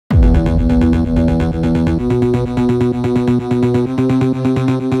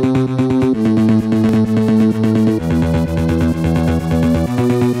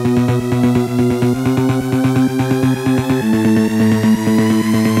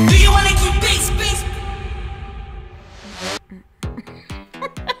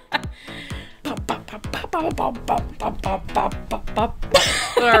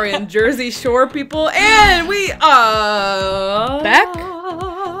Jersey Shore people, and we are back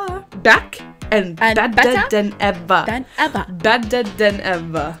and better than ever. Better than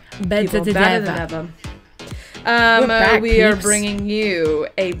ever. Better than ever. We are bringing you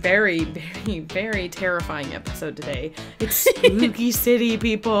a very, very, very terrifying episode today. It's Spooky City,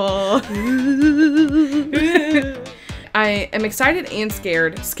 people. I am excited and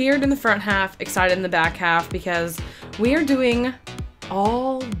scared. Scared in the front half, excited in the back half, because we are doing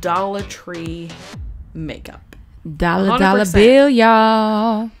all Dollar Tree makeup. Dollar bill,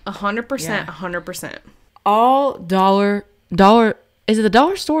 y'all. 100%, 100%. All dollar. Is it the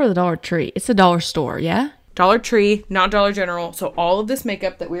dollar store or the Dollar Tree? It's the dollar store, yeah? Dollar Tree, not Dollar General. So all of this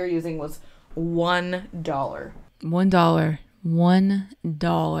makeup that we are using was $1.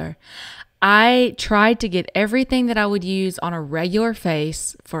 $1. I tried to get everything that I would use on a regular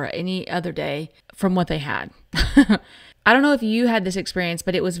face for any other day from what they had. I don't know if you had this experience,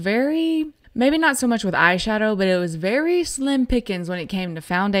 but it was maybe not so much with eyeshadow, but it was very slim pickings when it came to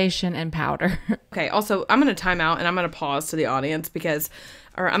foundation and powder. Okay, also, I'm going to time out and I'm going to pause to the audience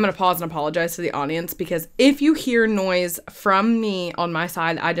I'm going to pause and apologize to the audience, because if you hear noise from me on my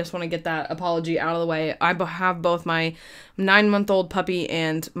side, I just want to get that apology out of the way. I have both my 9-month-old puppy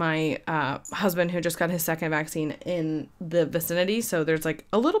and my husband, who just got his second vaccine, in the vicinity. So there's like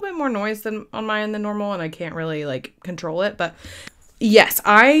a little bit more noise on my end than normal, and I can't really like control it. But yes,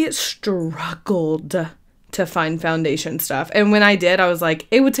 I struggled to find foundation stuff. And when I did, I was like,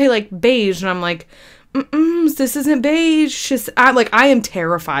 it would say like beige, and I'm like, this isn't beige. I am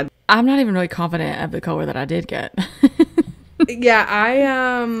terrified. I'm not even really confident of the color that I did get. Yeah,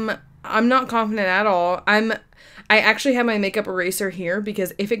 I'm not confident at all. I actually have my makeup eraser here,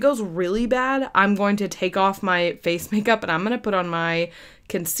 because if it goes really bad, I'm going to take off my face makeup and I'm going to put on my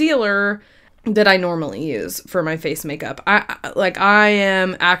concealer that I normally use for my face makeup. I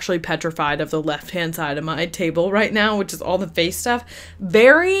am actually petrified of the left-hand side of my table right now, which is all the face stuff.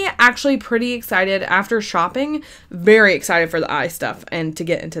 Actually pretty excited after shopping, very excited for the eye stuff and to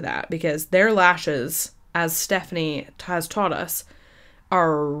get into that, because their lashes, as Stephanie has taught us,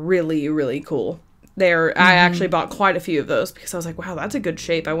 are really, really cool. I actually bought quite a few of those because I was like, wow, that's a good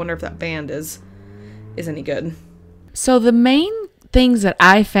shape. I wonder if that band is any good. So the main things that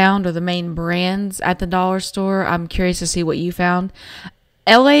I found are the main brands at the dollar store. I'm curious to see what you found.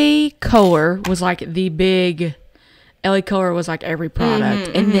 LA Color was like the big. LA Color was like every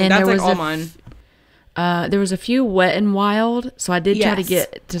product, and then that's there was like all mine. There was a few Wet and Wild, so I did try to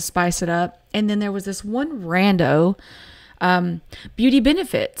get to spice it up. And then there was this one rando, Beauty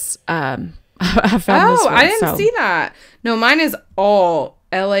Benefits. I found this one. I didn't see that. No, mine is all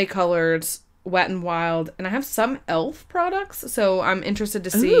LA Colors, Wet and Wild, and I have some e.l.f. products, so I'm interested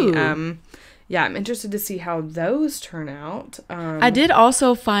to see. I'm interested to see how those turn out. I did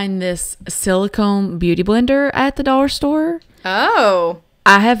also find this silicone beauty blender at the dollar store. Oh,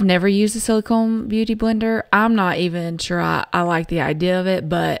 I have never used a silicone beauty blender. I'm not even sure I like the idea of it,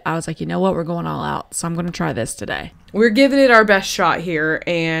 but I was like, you know what, we're going all out, so I'm going to try this today. We're giving it our best shot here,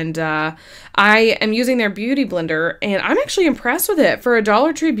 and I am using their beauty blender, and I'm actually impressed with it. For a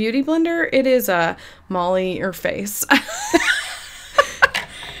Dollar Tree beauty blender, it is a Mollie your face.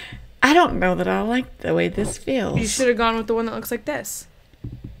 I don't know that I like the way this feels. You should have gone with the one that looks like this.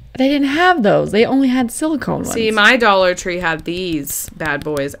 They didn't have those. They only had silicone ones. See, my Dollar Tree had these bad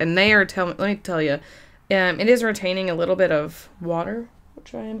boys, and they are, let me tell you, it is retaining a little bit of water,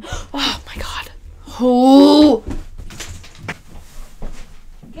 which I am. Oh my God. Oh.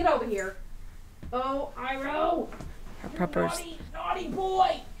 Get over here. Oh, Iro. Our puppers. Naughty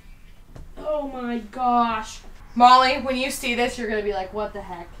boy. Oh my gosh. Molly, when you see this, you're going to be like, what the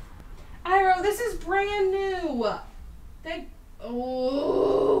heck? Iro, this is brand new.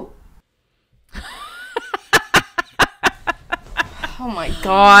 Oh. Oh my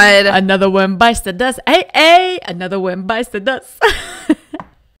God. Another one bites the dust. Hey. Another one bites the dust.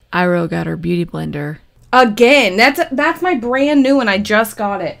 Iro got her beauty blender. Again, that's my brand new one. I just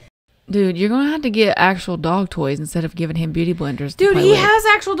got it. Dude, you're going to have to get actual dog toys instead of giving him beauty blenders. Dude, he has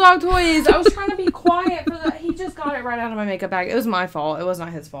actual dog toys. I was trying to be quiet for that. He just got it right out of my makeup bag. It was my fault. It was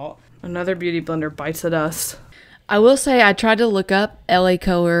not his fault. Another beauty blender bites the dust. I will say I tried to look up LA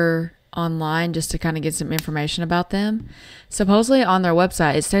Color online just to kind of get some information about them. Supposedly on their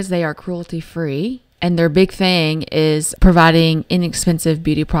website, it says they are cruelty-free. And their big thing is providing inexpensive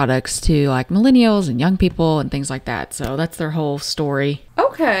beauty products to like millennials and young people and things like that. So that's their whole story.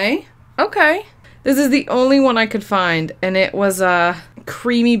 Okay. This is the only one I could find, and it was a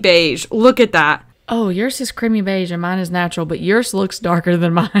creamy beige. Look at that. Oh, yours is creamy beige and mine is natural, but yours looks darker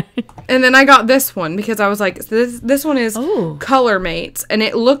than mine. And then I got this one because I was like, this one is Color Mates, and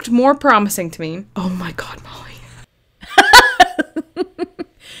it looked more promising to me. Oh my God, Molly.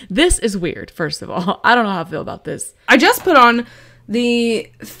 This is weird, first of all. I don't know how I feel about this. I just put on the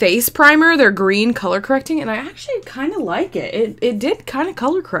face primer, their green color correcting, and I actually kind of like it. It did kind of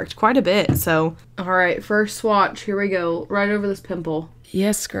color correct quite a bit. So, all right, first swatch. Here we go. Right over this pimple.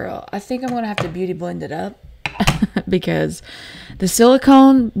 Yes, girl. I think I'm going to have to beauty blend it up because the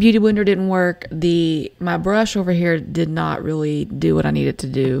silicone beauty blender didn't work. My brush over here did not really do what I needed to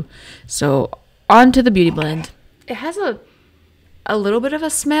do. So, on to the beauty blend. It has a little bit of a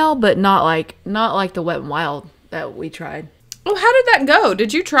smell, but not like the Wet n Wild that we tried. Oh, how did that go?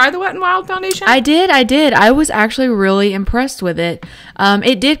 Did you try the Wet n Wild foundation? I did. I was actually really impressed with it.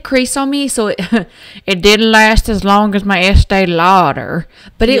 It did crease on me, so it didn't last as long as my Estee Lauder,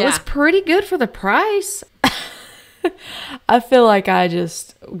 but it was pretty good for the price. I feel like I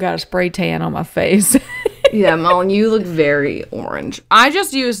just got a spray tan on my face. Yeah, Molly, you look very orange. I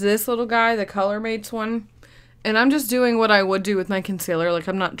just used this little guy, the Color Mates one. And I'm just doing what I would do with my concealer. Like,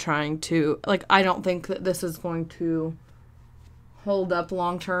 I'm not trying to... Like, I don't think that this is going to hold up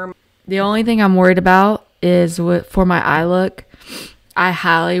long term. The only thing I'm worried about is for my eye look, I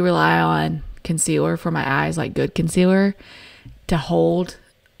highly rely on concealer for my eyes, like good concealer, to hold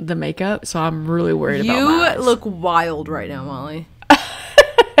the makeup. So I'm really worried about my eyes. You look wild right now, Molly.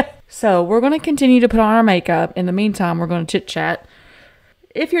 So we're going to continue to put on our makeup. In the meantime, we're going to chit-chat.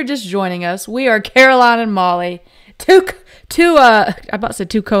 If you're just joining us, we are Caroline and Molly, two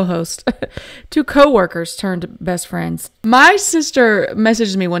co-hosts, two co-workers turned best friends. My sister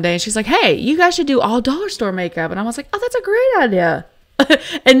messaged me one day and she's like, hey, you guys should do all dollar store makeup. And I was like, oh, that's a great idea.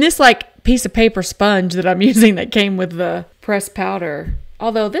 And this like piece of paper sponge that I'm using that came with the pressed powder.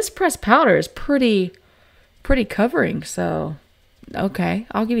 Although this pressed powder is pretty covering. So, okay,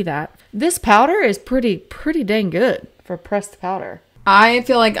 I'll give you that. This powder is pretty dang good for pressed powder. I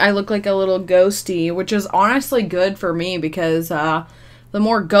feel like I look like a little ghosty, which is honestly good for me because the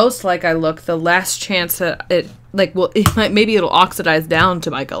more ghost-like I look, the less chance that maybe it'll oxidize down to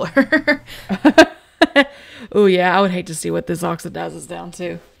my color. Oh yeah, I would hate to see what this oxidizes down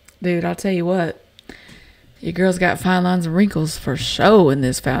to. Dude, I'll tell you what. Your girl's got fine lines and wrinkles for show in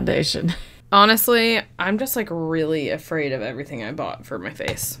this foundation. Honestly, I'm just like really afraid of everything I bought for my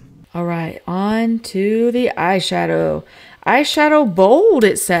face. All right, on to the eyeshadow. Eyeshadow bold,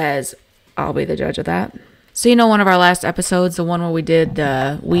 it says. I'll be the judge of that. So, one of our last episodes, the one where we did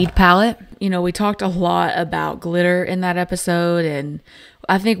the weed palette, we talked a lot about glitter in that episode, and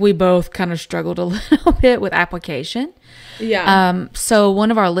I think we both kind of struggled a little bit with application. Yeah. So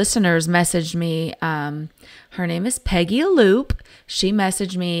one of our listeners messaged me. Her name is Peggy Loop. She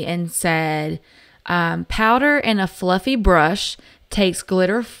messaged me and said, powder and a fluffy brush takes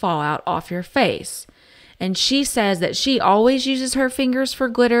glitter fallout off your face. And she says that she always uses her fingers for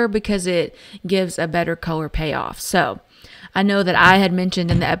glitter because it gives a better color payoff. So I know that I had mentioned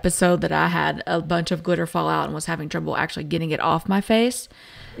in the episode that I had a bunch of glitter fallout and was having trouble actually getting it off my face.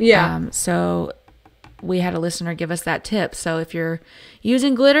 Yeah. So we had a listener give us that tip. So if you're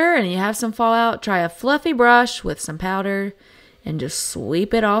using glitter and you have some fallout, try a fluffy brush with some powder and just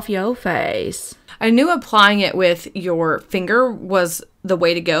sweep it off your face. I knew applying it with your finger was the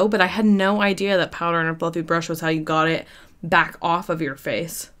way to go, but I had no idea that powder and a fluffy brush was how you got it back off of your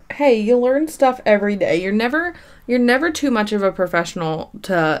face. Hey, you learn stuff every day. You're never too much of a professional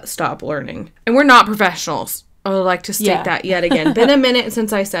to stop learning. And we're not professionals. I would like to state that yet again. Been a minute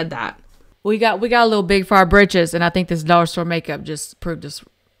since I said that. We got a little big for our britches, and I think this dollar store makeup just proved us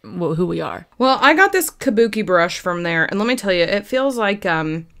who we are. Well, I got this kabuki brush from there, and let me tell you, it feels like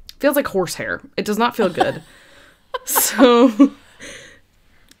horsehair. It does not feel good. So,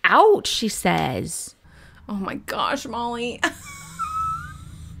 ouch, she says. Oh my gosh, Molly.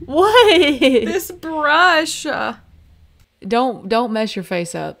 What? This brush. Don't mess your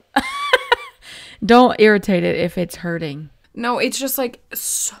face up. Don't irritate it if it's hurting. No, it's just like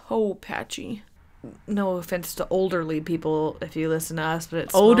so patchy. No offense to elderly people if you listen to us, but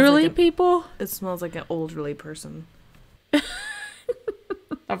it smells elderly people? It smells like an elderly person.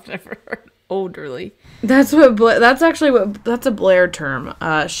 I've never heard elderly. That's a Blair term.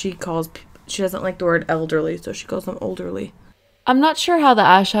 She doesn't like the word elderly, so she calls them elderly. I'm not sure how the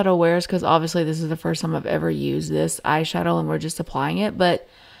eyeshadow wears because obviously this is the first time I've ever used this eyeshadow and we're just applying it. But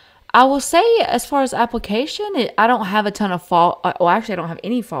I will say as far as application, I don't have a ton of I don't have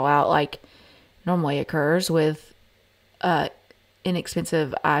any fallout like normally occurs with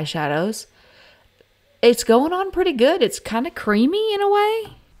inexpensive eyeshadows. It's going on pretty good. It's kind of creamy in a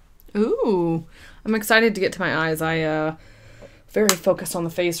way. Ooh. I'm excited to get to my eyes. I very focused on the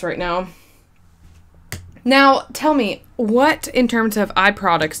face right now. Now, tell me, what in terms of eye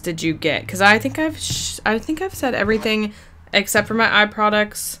products did you get? Because I think I've said everything except for my eye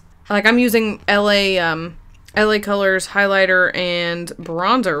products. Like, I'm using LA Colors highlighter and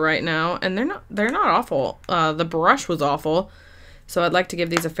bronzer right now, and they're not awful. The brush was awful, so I'd like to give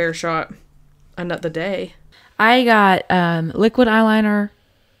these a fair shot another day. I got liquid eyeliner,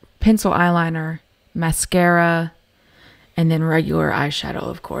 pencil eyeliner, mascara, and then regular eyeshadow,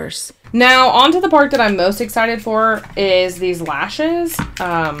 of course. Now, on to the part that I'm most excited for is these lashes.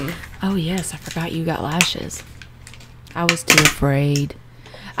 Oh, yes, I forgot you got lashes. I was too afraid.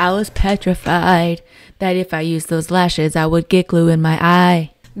 I was petrified that if I used those lashes, I would get glue in my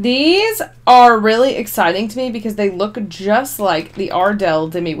eye. These are really exciting to me because they look just like the Ardell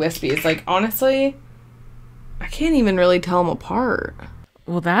Demi Wispies. Like, honestly, I can't even really tell them apart.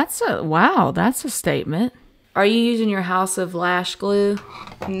 Well, that's a statement. Are you using your House of Lash glue?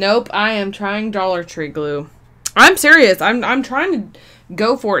 Nope, I am trying Dollar Tree glue. I'm serious. I'm trying to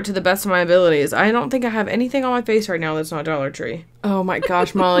go for it to the best of my abilities. I don't think I have anything on my face right now that's not Dollar Tree. Oh my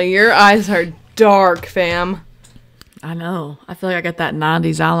gosh, Molly, your eyes are dark, fam. I know. I feel like I got that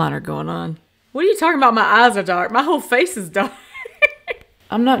 90s eyeliner going on. What are you talking about? My eyes are dark. My whole face is dark.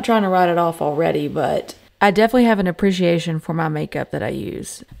 I'm not trying to write it off already, but I definitely have an appreciation for my makeup that I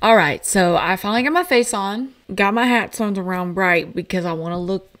use. All right, so I finally got my face on. Got my hat turned around bright because I want to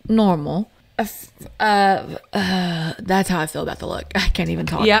look normal. That's how I feel about the look. I can't even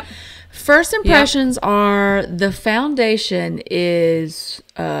talk. Yep. First impressions are the foundation is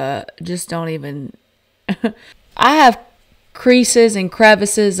just don't even... I have creases and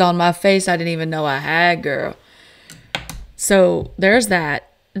crevices on my face I didn't even know I had, girl. So there's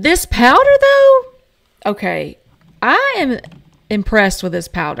that. This powder, though, okay, I am impressed with this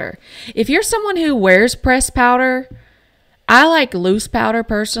powder. If you're someone who wears pressed powder, I like loose powder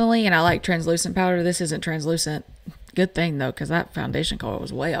personally, and I like translucent powder. This isn't translucent. Good thing, though, because that foundation color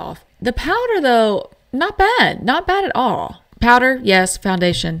was way off. The powder, though, not bad. Not bad at all. Powder, yes.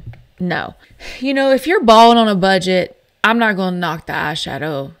 Foundation, no. You know, if you're balling on a budget, I'm not going to knock the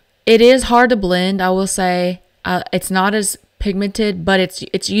eyeshadow. It is hard to blend, I will say. It's not as pigmented, but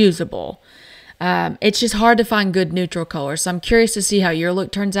it's usable. It's just hard to find good neutral colors. So I'm curious to see how your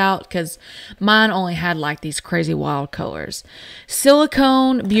look turns out because mine only had like these crazy wild colors.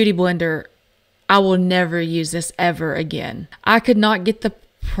 Silicone Beauty Blender. I will never use this ever again. I could not get the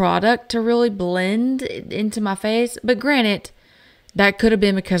product to really blend into my face, but granted, that could have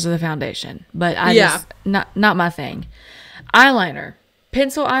been because of the foundation, but just not my thing. Eyeliner,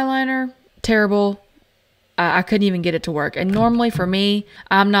 pencil eyeliner, terrible. I couldn't even get it to work. And normally for me,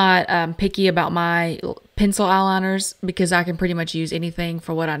 I'm not picky about my pencil eyeliners because I can pretty much use anything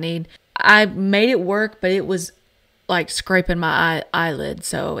for what I need. I made it work, but it was like scraping my eyelid,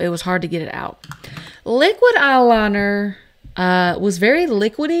 so it was hard to get it out. Liquid eyeliner was very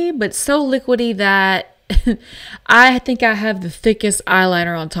liquidy, but so liquidy that I think I have the thickest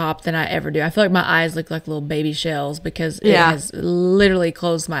eyeliner on top than I ever do. I feel like my eyes look like little baby shells because it has literally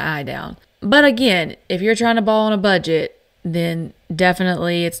closed my eye down. But again, if you're trying to ball on a budget, then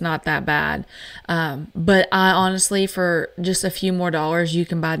definitely it's not that bad. But I honestly, for just a few more dollars, you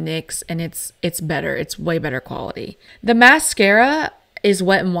can buy NYX and it's better. It's way better quality. The mascara is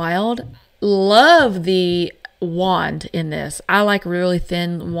Wet n Wild. Love the wand in this. I like really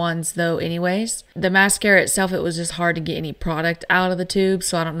thin wands though anyways. The mascara itself, it was just hard to get any product out of the tube,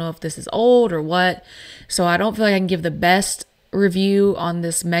 so I don't know if this is old or what. So I don't feel like I can give the best review on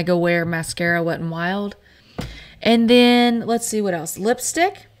this Mega Wear mascara Wet n Wild. And then let's see what else.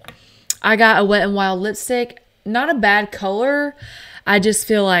 Lipstick. I got a Wet n Wild lipstick. Not a bad color. I just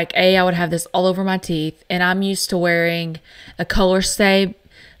feel like I would have this all over my teeth, and I'm used to wearing a color stay.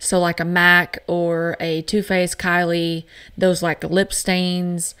 So like a MAC or a Too Faced Kylie, those like lip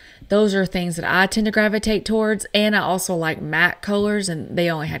stains, those are things that I tend to gravitate towards. And I also like matte colors, and they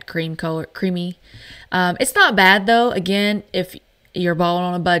only had creamy. It's not bad though. Again, if you're balling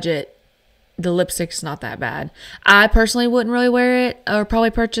on a budget, the lipstick's not that bad. I personally wouldn't really wear it or probably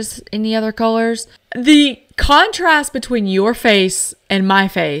purchase any other colors. The contrast between your face and my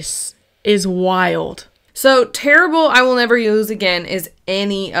face is wild. So terrible, I will never use again is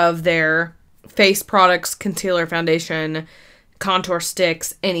any of their face products, concealer, foundation, contour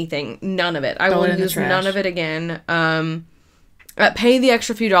sticks, anything. None of it. I will use none of it again. Pay the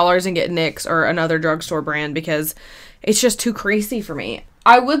extra few dollars and get NYX or another drugstore brand because it's just too creasy for me.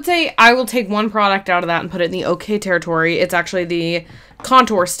 I would say I will take one product out of that and put it in the okay territory. It's actually the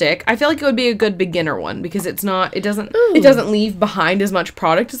contour stick. I feel like it would be a good beginner one because it doesn't leave behind as much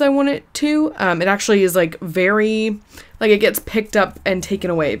product as I want it to. It actually is like very, like it gets picked up and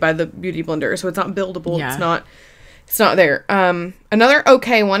taken away by the Beauty Blender, so it's not buildable. Yeah. It's not there. Another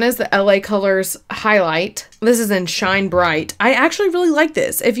okay one is the LA Colors highlight. This is in Shine Bright. I actually really like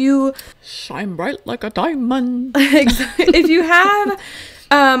this. If you shine bright like a diamond. If you have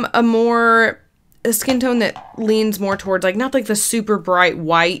a skin tone that leans more towards like not like the super bright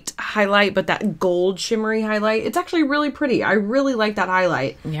white highlight, but that gold shimmery highlight, it's actually really pretty. I really like that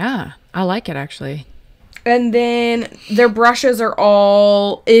highlight. Yeah, I like it actually. And then their brushes are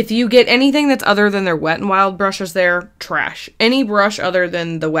all, if you get anything that's other than their Wet n Wild brushes, they're trash. Any brush other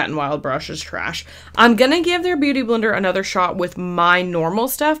than the Wet n Wild brush is trash. I'm going to give their Beauty Blender another shot with my normal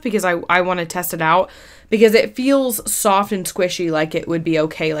stuff because I want to test it out because it feels soft and squishy like it would be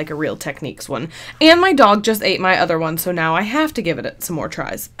okay like a Real Techniques one. And my dog just ate my other one, so now I have to give it some more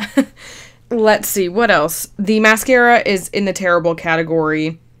tries. Let's see, what else? The mascara is in the terrible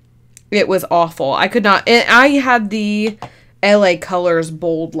category. It was awful. I could not... I had the LA Colors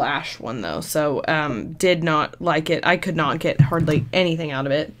Bold Lash one, though, so did not like it. I could not get hardly anything out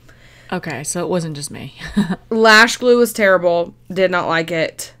of it. Okay, so it wasn't just me. Lash glue was terrible. Did not like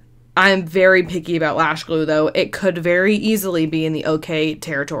it. I'm very picky about lash glue, though. It could very easily be in the okay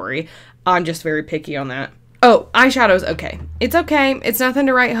territory. I'm just very picky on that. Oh, eyeshadow's okay. It's okay. It's nothing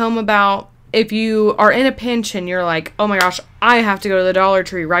to write home about. If you are in a pinch and you're like, oh my gosh, I have to go to the Dollar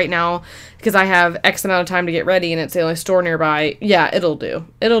Tree right now because I have X amount of time to get ready and it's the only store nearby, yeah, it'll do.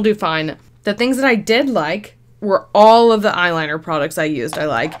 It'll do fine. The things that I did like were all of the eyeliner products I used.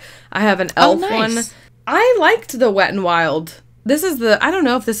 I have an e.l.f. one. I liked the Wet n Wild. I don't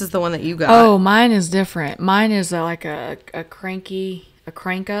know if this is the one that you got. Oh, mine is different. Mine is like a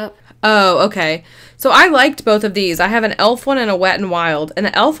crank up. Oh, okay. So I liked both of these. I have an e.l.f. one and a Wet n Wild. And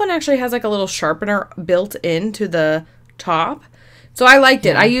the e.l.f. one actually has like a little sharpener built into the top. So I liked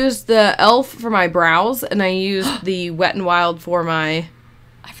it. I used the e.l.f. for my brows and I used the Wet n Wild for my...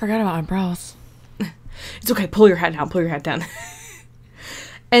 I forgot about my brows. It's okay. Pull your hat down. Pull your hat down.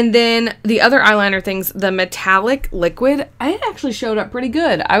 And then the other eyeliner things, the metallic liquid, it actually showed up pretty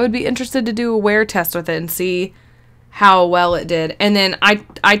good. I would be interested to do a wear test with it and see how well it did. And then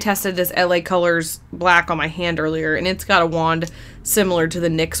I tested this LA Colors black on my hand earlier, and it's got a wand similar to the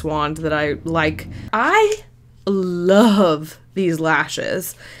NYX wand that I like. I love these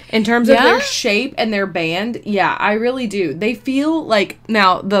lashes. In terms of their shape and their band, yeah, I really do. They feel like,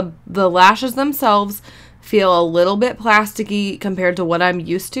 now the lashes themselves feel a little bit plasticky compared to what I'm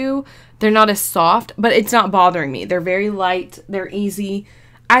used to. They're not as soft, but it's not bothering me. They're very light. They're easy.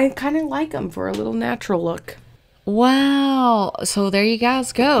 I kind of like them for a little natural look. Wow. So there you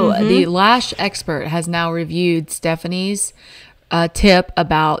guys go. Mm-hmm. The lash expert has now reviewed Stephanie's tip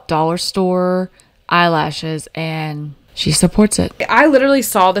about dollar store eyelashes, and she supports it. I literally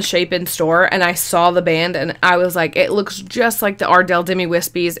saw the shape in store, and I saw the band, and I was like, it looks just like the Ardell Demi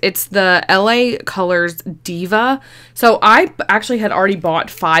Wispies. It's the LA Colors Diva. So I actually had already bought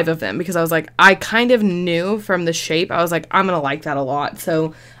 5 of them because I was like, I kind of knew from the shape. I was like, I'm going to like that a lot.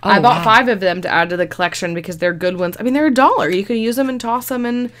 So I bought 5 of them to add to the collection because they're good ones. I mean, they're $1. You can use them and toss them,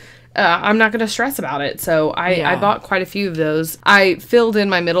 and I'm not going to stress about it. So I bought quite a few of those. I filled in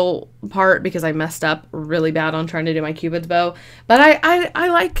my middle part because I messed up really bad on trying to do my Cupid's bow. But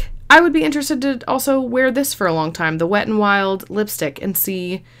I would be interested to also wear this for a long time, the Wet n Wild lipstick, and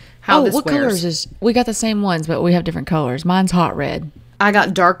see how this wears. What colors is... We got the same ones, but we have different colors. Mine's hot red. I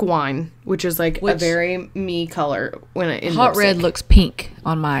got dark wine, which is like a very me color when it in hot lipstick. Red looks pink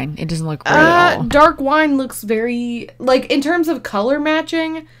on mine. It doesn't look red at all. Dark wine looks very, like, in terms of color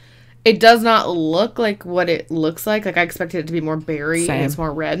matching, it does not look like what it looks like. Like, I expected it to be more berry. Same. And it's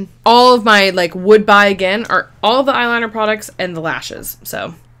more red. All of my, like, would buy again are all the eyeliner products and the lashes.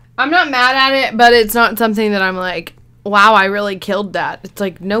 So I'm not mad at it, but it's not something that I'm like, wow, I really killed that. It's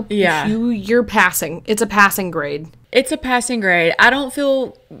like, nope, you're passing. It's a passing grade. It's a passing grade. I don't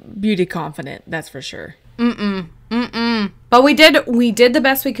feel beauty confident, that's for sure. But we did the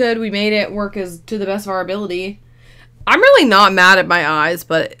best we could. We made it work as to the best of our ability. I'm really not mad at my eyes,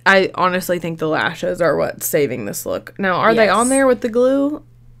 but I honestly think the lashes are what's saving this look. Now, are they on there with the glue?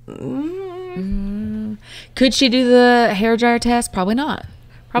 Could she do the hairdryer test? Probably not.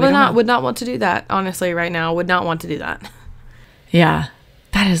 Probably not. Would not want to do that, honestly, right now. Would not want to do that. Yeah.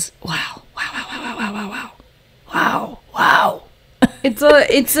 That is, wow. Wow.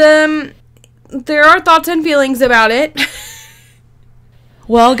 There are thoughts and feelings about it.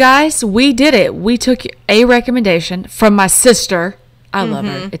 Well, guys, we did it. We took a recommendation from my sister. I love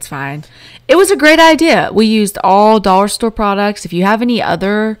her. It's fine. It was a great idea. We used all dollar store products. If you have any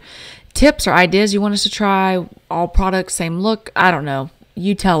other tips or ideas you want us to try, all products, same look, I don't know.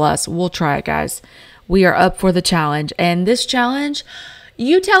 You tell us. We'll try it, guys. We are up for the challenge. And this challenge,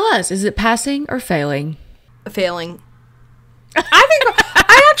 you tell us, is it passing or failing? Failing. I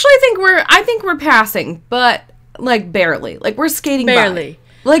think we're passing, but like barely. Like we're skating Barely. by.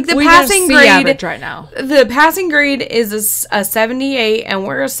 Like the We passing got a C grade average right now. The passing grade is a 78 and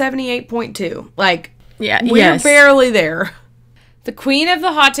we're a 78.2. Like we're barely there. The queen of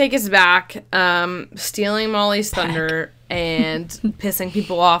the hot take is back, stealing Mollie's thunder and pissing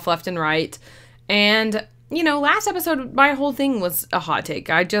people off left and right. And you know, last episode, my whole thing was a hot take.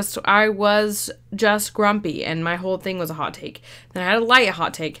 I was just grumpy, and my whole thing was a hot take. Then I had a light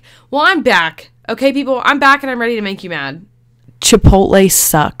hot take. Well, I'm back. Okay, people, I'm back, and I'm ready to make you mad. Chipotle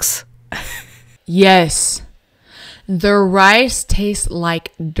sucks. Yes. The rice tastes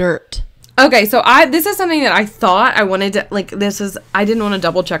like dirt. Okay, so this is something that I thought I wanted to, I didn't want to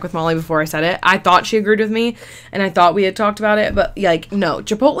double check with Mollie before I said it. I thought she agreed with me, and I thought we had talked about it, but, no,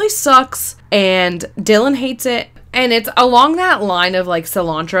 Chipotle sucks, and Dylan hates it, and it's along that line of,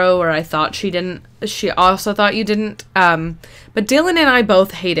 cilantro, where I thought she also thought you didn't, but Dylan and I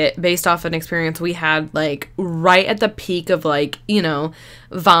both hate it based off an experience we had, right at the peak of,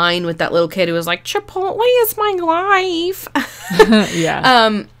 Vine with that little kid who was like, Chipotle is my life.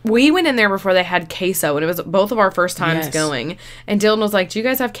 Yeah. We went in there before they had queso, and it was both of our first times going, and Dylan was like, do you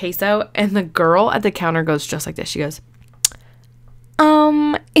guys have queso? And the girl at the counter goes just like this. She goes,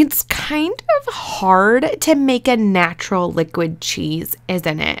 it's kind of hard to make a natural liquid cheese,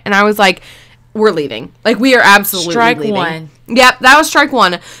 isn't it? And I was like, we're leaving. We are absolutely leaving. Strike one. Yep, that was strike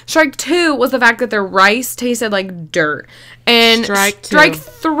one. Strike two was the fact that their rice tasted like dirt. And strike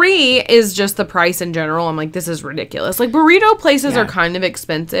three is just the price in general. I'm like, this is ridiculous. Burrito places are kind of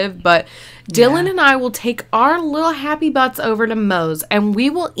expensive, but Dylan and I will take our little happy butts over to Moe's, and we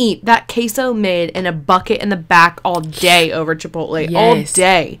will eat that queso made in a bucket in the back all day over Chipotle. Yes. All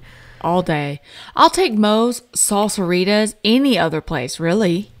day. All day. I'll take Moe's, Salsaritas, any other place,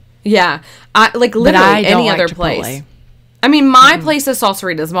 really. Yeah. Literally any other place. I mean, my place is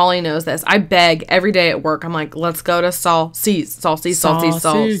Salsaritas. Mollie knows this. I beg every day at work. I'm like, let's go to Salsies.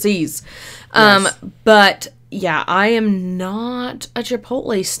 But yeah, I am not a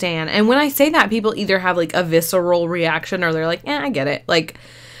Chipotle stan. And when I say that, people either have a visceral reaction or they're like, I get it.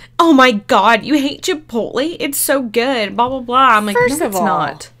 Oh my God, you hate Chipotle? It's so good. Blah, blah, blah. I'm like, First no, of it's all,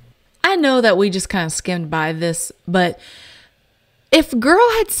 not. I know that we just kind of skimmed by this, but if girl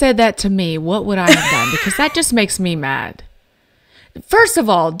had said that to me, what would I have done? Because that just makes me mad. First of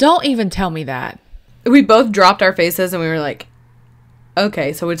all, don't even tell me that. We both dropped our faces and we were like,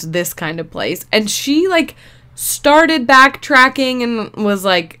 okay, so it's this kind of place. And she started backtracking and was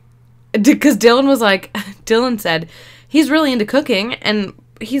like, because Dylan said he's really into cooking, and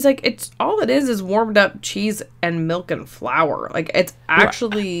he's like, it's all it is warmed up cheese and milk and flour. It's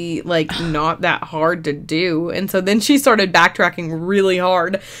actually not that hard to do. And so then she started backtracking really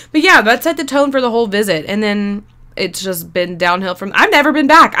hard. But yeah, that set the tone for the whole visit. And then it's just been downhill from. I've never been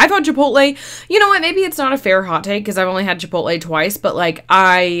back. I've had Chipotle. You know what? Maybe it's not a fair hot take because I've only had Chipotle twice. But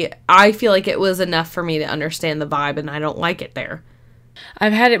I feel like it was enough for me to understand the vibe, and I don't like it there.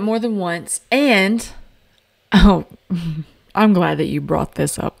 I've had it more than once, and I'm glad that you brought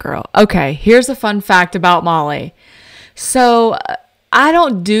this up, girl. Okay, here's a fun fact about Mollie. So I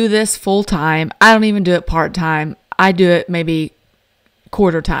don't do this full time. I don't even do it part time. I do it maybe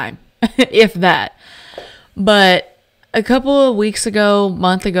quarter time, if that. But a couple of weeks ago,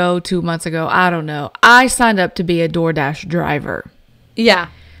 month ago, 2 months ago, I don't know, I signed up to be a DoorDash driver. Yeah.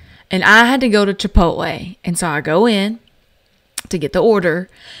 And I had to go to Chipotle. And so I go in to get the order,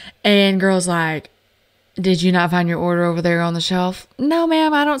 and girl's like, did you not find your order over there on the shelf? No,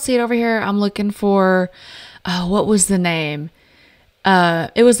 ma'am, I don't see it over here. I'm looking for, what was the name?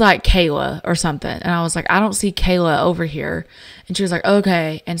 It was like Kayla or something. And I was like, I don't see Kayla over here. And she was like,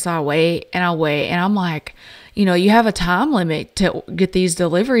 okay. And so I wait. And I'm like, you have a time limit to get these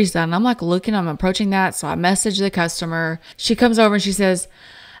deliveries done. I'm looking, I'm approaching that. So I message the customer. She comes over and she says,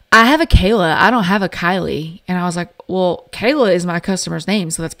 I have a Kayla. I don't have a Kylie. And I was like, well, Kayla is my customer's name,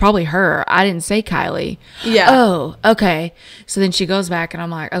 so that's probably her. I didn't say Kylie. Yeah. Oh, okay. So then she goes back, and I'm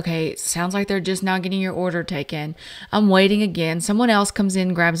like, okay, sounds like they're just now getting your order taken. I'm waiting again. Someone else comes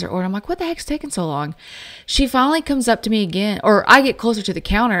in, grabs their order. I'm like, what the heck's taking so long? She finally comes up to me again, or I get closer to the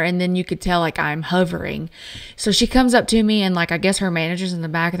counter, and then you could tell I'm hovering. So she comes up to me, and I guess her manager's in the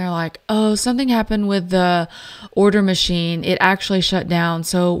back, and they're like, oh, something happened with the order machine. It actually shut down,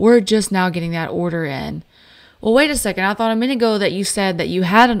 so we're just now getting that order in. well, wait a second. I thought a minute ago that you said that you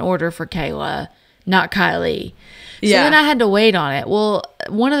had an order for Kayla, not Kylie. So then I had to wait on it. Well,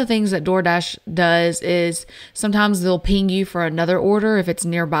 one of the things that DoorDash does is sometimes they'll ping you for another order if it's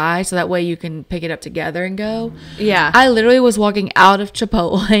nearby, so that way you can pick it up together and go. Yeah. I literally was walking out of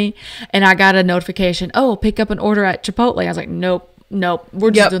Chipotle and I got a notification, oh, pick up an order at Chipotle. I was like, nope, we're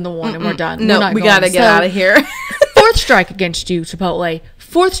just doing the one and we're done. No, we got to get out of here. Fourth strike against you, Chipotle.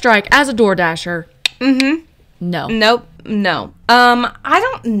 Fourth strike as a DoorDasher. No. Nope. No. I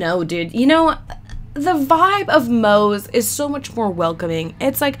don't know, dude. You know, the vibe of Moe's is so much more welcoming.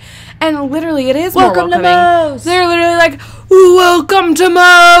 It's like, and literally it is welcome more welcoming. To Moe's. They're literally like, welcome to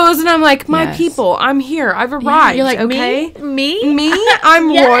Moe's. And I'm like, my people, I'm here. I've arrived. You're like, okay? Me? I'm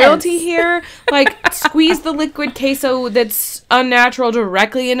royalty here. Like, squeeze the liquid queso that's unnatural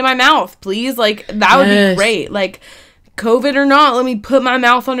directly into my mouth, please. Like, that would be great. Like, COVID or not, let me put my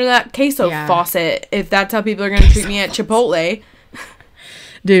mouth under that queso faucet if that's how people are going to treat me at Chipotle.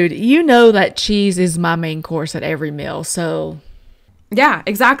 Dude, you know that cheese is my main course at every meal, so... Yeah,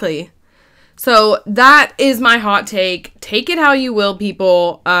 exactly. So that is my hot take. Take it how you will,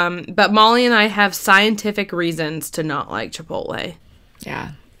 people. But Molly and I have scientific reasons to not like Chipotle.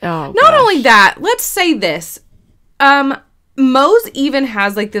 Yeah. Oh, not only that, let's say this. Moe's even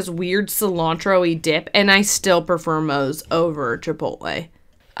has like this weird cilantro-y dip, and I still prefer Moe's over Chipotle.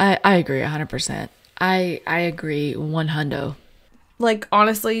 I agree 100%. I agree 100%. Like,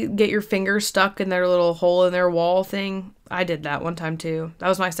 honestly, get your fingers stuck in their little hole in their wall thing. I did that one time, too. That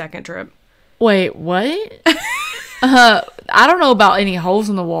was my second trip. Wait, what? I don't know about any holes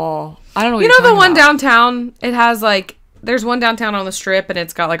in the wall. I don't know what you know the one downtown? It has, like, there's one downtown on the Strip, and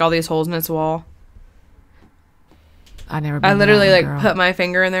it's got, like, all these holes in its wall. I never been I literally, there, like, girl. put my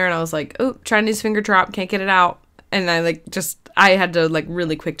finger in there, and I was like, oh, Chinese finger trap, can't get it out. And I, like, I had to, like,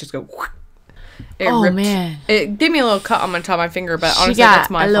 really quick just go... It ripped. Man. It gave me a little cut on my top of my finger, but honestly, she got that's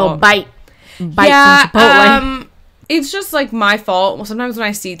my a little fault. bite from Chipotle. It's just like my fault. Well, sometimes when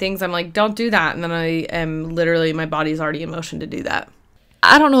I see things, I'm like, don't do that. And then I am literally, my body's already in motion to do that.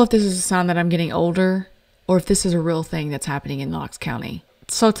 I don't know if this is a sign that I'm getting older or if this is a real thing that's happening in Knox County.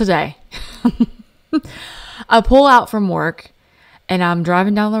 So today, I pull out from work and I'm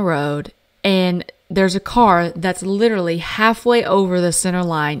driving down the road and there's a car that's literally halfway over the center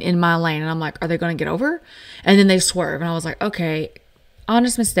line in my lane. And I'm like, are they going to get over? And then they swerve. And I was like, okay,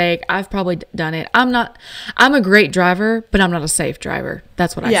 honest mistake. I've probably done it. I'm a great driver, but I'm not a safe driver.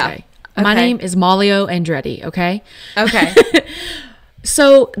 That's what I say. Okay. My name is Mollie Andretti. Okay. Okay.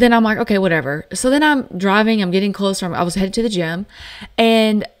 So then I'm like, okay, whatever. So then I'm driving, I'm getting closer. I was headed to the gym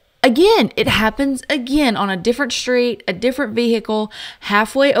and again, it happens again on a different street, a different vehicle,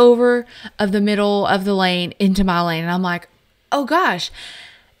 halfway over of the middle of the lane into my lane. And I'm like, oh gosh,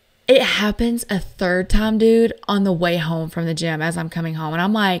 it happens a third time, dude, on the way home from the gym as I'm coming home. And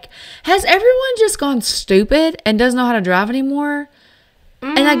I'm like, has everyone just gone stupid and doesn't know how to drive anymore?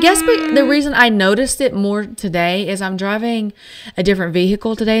 And I guess the reason I noticed it more today is I'm driving a different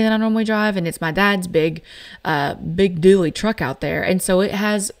vehicle today than I normally drive. And it's my dad's big dually truck out there. And so it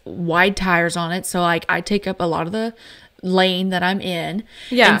has wide tires on it. So like I take up a lot of the lane that I'm in.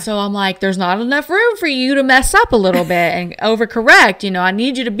 Yeah. And so I'm like, there's not enough room for you to mess up a little bit and overcorrect. You know, I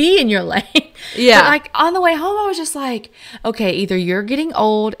need you to be in your lane. Yeah. But like on the way home, I was just like, okay, either you're getting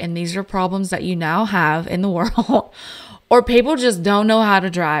old and these are problems that you now have in the world. Or people just don't know how to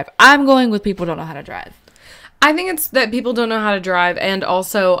drive. I'm going with people don't know how to drive. I think it's that people don't know how to drive. And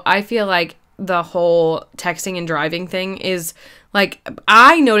also, I feel like the whole texting and driving thing is like,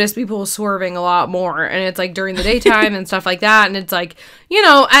 I notice people swerving a lot more. And it's like during the daytime and stuff like that. And it's like, you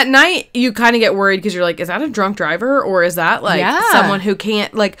know, at night, you kind of get worried because you're like, is that a drunk driver? Or is that like someone who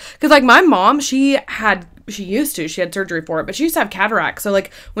can't like, because like my mom, she had surgery for it, but she used to have cataracts. So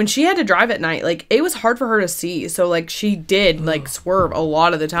like when she had to drive at night, like it was hard for her to see. So like she did like swerve a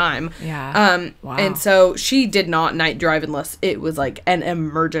lot of the time. Yeah. Wow. And so she did not night drive unless it was like an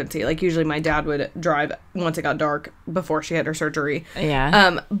emergency. Like usually my dad would drive once it got dark before she had her surgery.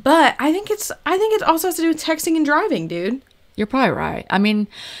 Yeah. But I think it also has to do with texting and driving, dude. You're probably right. I mean,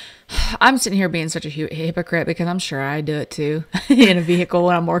 I'm sitting here being such a hypocrite because I'm sure I do it too in a vehicle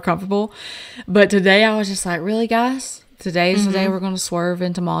when I'm more comfortable. But today I was just like, really, guys? Today's the day we're going to swerve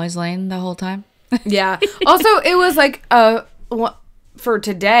into Mollie's lane the whole time? Yeah. Also, it was like for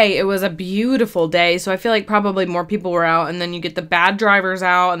today, it was a beautiful day. So I feel like probably more people were out. And then you get the bad drivers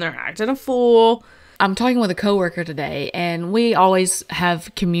out and they're acting a fool. I'm talking with a coworker today, and we always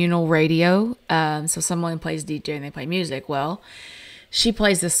have communal radio. So someone plays DJ and they play music. Well, she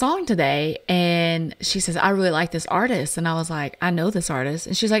plays this song today and she says, I really like this artist. And I was like, I know this artist.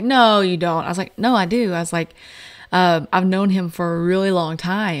 And she's like, no, you don't. I was like, no, I do. I was like, I've known him for a really long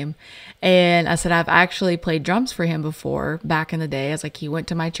time. And I said, I've actually played drums for him before back in the day. I was like, he went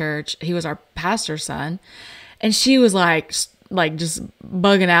to my church. He was our pastor's son. And she was like just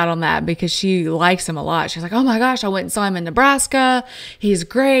bugging out on that because she likes him a lot. She's like, oh my gosh, I went and saw him in Nebraska. He's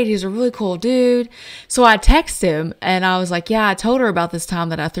great. He's a really cool dude. So I texted him and I was like, yeah, I told her about this time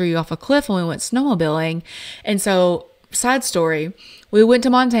that I threw you off a cliff when we went snowmobiling. And so, side story, we went to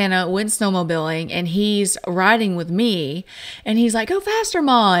Montana, went snowmobiling, and he's riding with me, and he's like, go faster,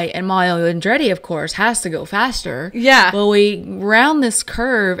 Molly. And Molly Andretti, of course, has to go faster. Yeah. Well, we round this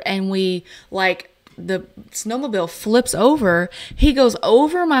curve, and we, like, the snowmobile flips over. He goes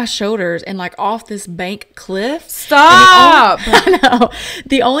over my shoulders and like off this bank cliff. Stop! I know.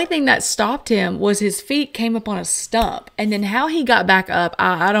 The only thing that stopped him was his feet came up on a stump. And then how he got back up,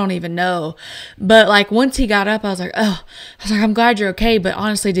 I don't even know. But like once he got up, I was like, I'm glad you're okay. But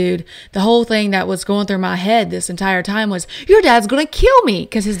honestly, dude, the whole thing that was going through my head this entire time was, your dad's going to kill me,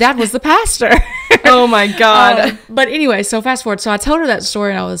 because his dad was the pastor. Oh my God. But anyway, so fast forward. So I told her that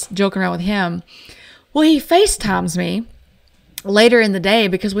story and I was joking around with him. Well, he FaceTimes me later in the day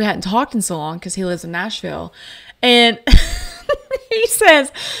because we hadn't talked in so long because he lives in Nashville. And he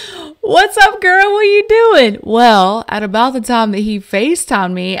says, what's up, girl? What are you doing? Well, at about the time that he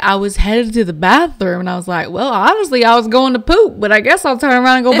FaceTimed me, I was headed to the bathroom. And I was like, well, honestly, I was going to poop. But I guess I'll turn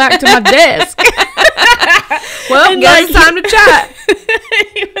around and go back to my desk. Well, guess it's time to chat.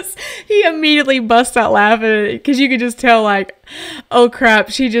 He immediately busts out laughing because you could just tell, like, oh crap,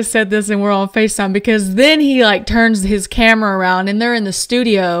 she just said this and we're on FaceTime. Because then he like turns his camera around and they're in the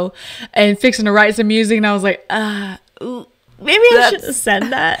studio and fixing to write some music, and I was like, maybe I should have said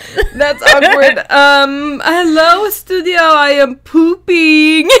that. That's awkward. Hello, studio. I am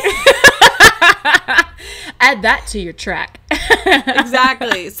pooping. Add that to your track.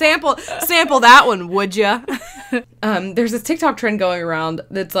 Exactly. Sample that one, would ya? There's this TikTok trend going around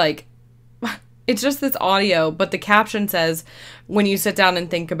that's like, it's just this audio, but the caption says, when you sit down and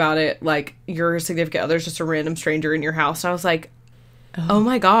think about it, like your significant other's just a random stranger in your house. And I was like, oh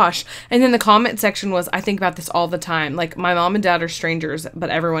my gosh. And then the comment section was, I think about this all the time. Like, my mom and dad are strangers, but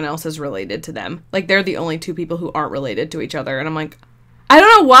everyone else is related to them. Like, they're the only two people who aren't related to each other. And I'm like, I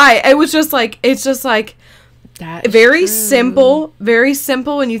don't know why. It was just like, it's just like, That's very true. very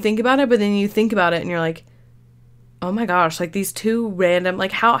simple when you think about it, but then you think about it and you're like, oh my gosh, like these two random,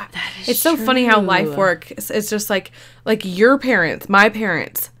 like how, it's so funny how life works. It's just like your parents, my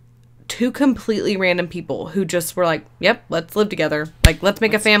parents, two completely random people who just were like, yep, let's live together. Like, let's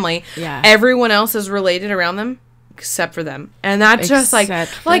make a family. Yeah. Everyone else is related around them except for them. And that's just like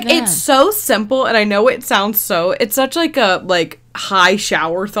Except for them. it's so simple. And I know it sounds it's such like a like high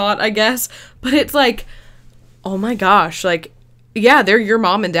shower thought, I guess. But it's like, oh my gosh, like, yeah, they're your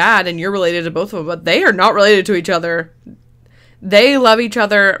mom and dad and you're related to both of them, but they are not related to each other. They love each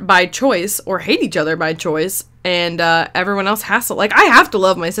other by choice or hate each other by choice. And everyone else has to, like, I have to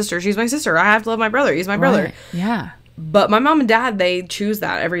love my sister. She's my sister. I have to love my brother. He's my brother. Right. Yeah. But my mom and dad, they choose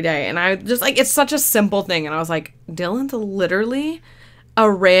that every day. And I just, like, it's such a simple thing. And I was like, Dylan's literally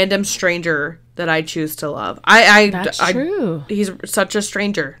a random stranger that I choose to love. That's true. He's such a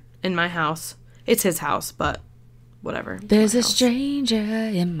stranger in my house. It's his house, but whatever. There's a stranger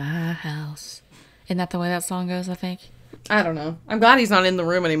in my house. Isn't that the way that song goes, I think? I don't know. I'm glad he's not in the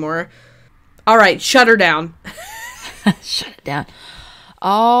room anymore. All right, shut her down. Shut it down.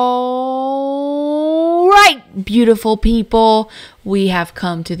 All right, beautiful people. We have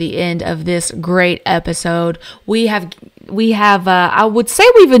come to the end of this great episode. We have I would say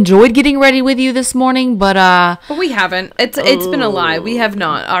we've enjoyed getting ready with you this morning, but we haven't. It's been a lie. We have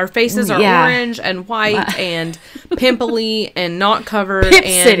not. Our faces are orange and white and pimply and not covered. Pimp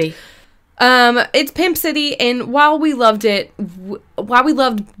City. It's Pimp City, and while we loved it, while we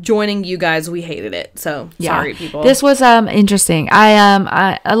loved joining you guys, we hated it. So sorry, people. This was interesting.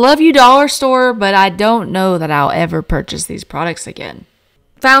 I love you, dollar store, but I don't know that I'll ever purchase these products again.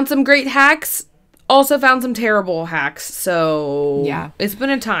 Found some great hacks. Also found some terrible hacks. So yeah, it's been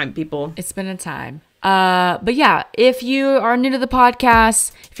a time, people. It's been a time. But yeah, if you are new to the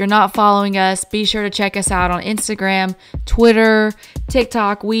podcast, if you're not following us, be sure to check us out on Instagram, Twitter,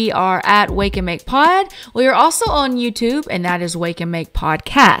 TikTok. We are at Wake and Make Pod. We are also on YouTube, and that is Wake and Make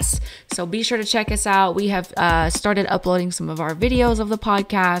Podcast. So be sure to check us out. We have started uploading some of our videos of the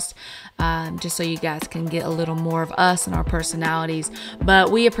podcast, just so you guys can get a little more of us and our personalities.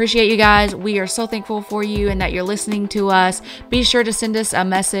 But we appreciate you guys. We are so thankful for you and that you're listening to us. Be sure to send us a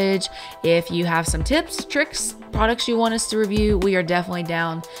message if you have some tips, tricks, products you want us to review, we are definitely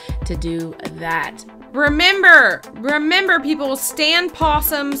down to do that. Remember, people, stand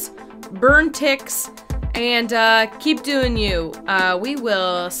possums, burn ticks, and keep doing you. We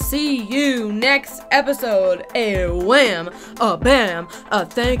will see you next episode. A wham, a bam, a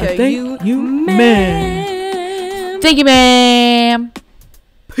thank you, ma'am. Thank you, ma'am.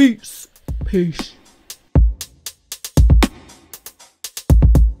 Peace. Peace.